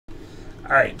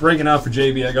Alright, breaking out for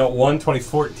JB, I got one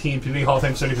 2014 Panini Hall of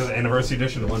Fame 75th Anniversary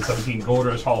Edition, the 117 Gold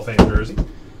Rush Hall of Fame jersey.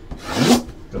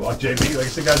 Good luck, JB. Like I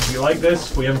said, guys, if you like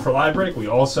this, we have them for live break. We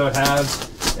also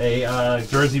have a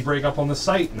jersey break up on the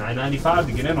site, $9.95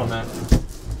 to get in on that.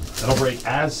 That'll break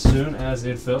as soon as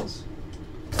it fills.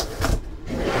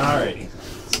 Alrighty,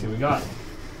 let's see what we got.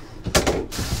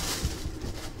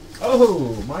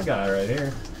 Oh, my guy right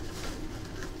here.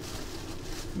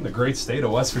 From the great state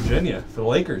of West Virginia for the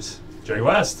Lakers, Jerry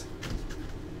West.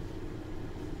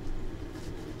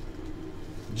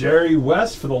 Jerry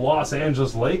West for the Los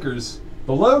Angeles Lakers.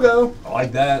 The logo, I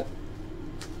like that.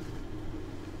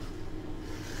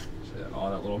 Show that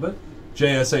on a little bit.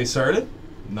 JSA started,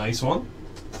 nice one.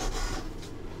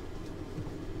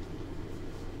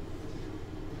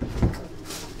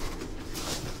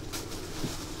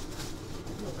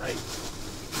 All right.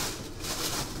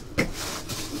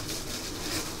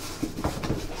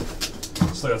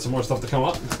 Still got some more stuff to come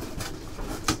up.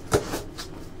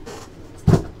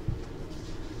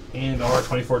 And our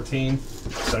 2014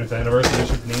 70th Anniversary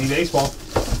Edition Panini Baseball.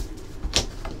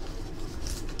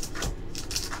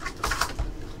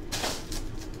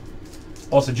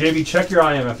 Also, JB, check your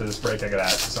IM after this break. I gotta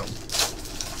ask you something.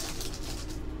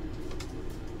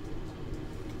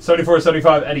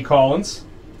 74-75 Eddie Collins.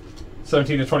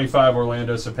 17-25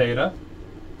 Orlando Cepeda.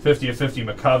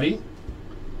 50-50 McCovey.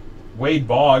 Wade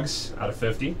Boggs out of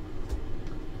 50.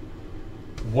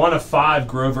 1/5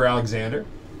 Grover Alexander.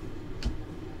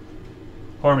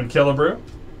 Harmon Killebrew,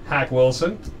 Hack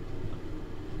Wilson,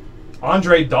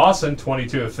 Andre Dawson,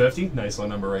 22/50, nice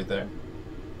little number right there.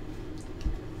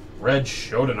 Red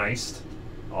Schodeneist,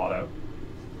 auto.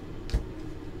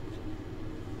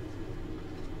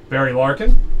 Barry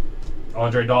Larkin,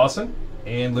 Andre Dawson,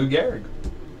 and Lou Gehrig.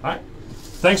 All right,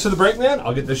 thanks for the break, man.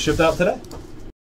 I'll get this shipped out today.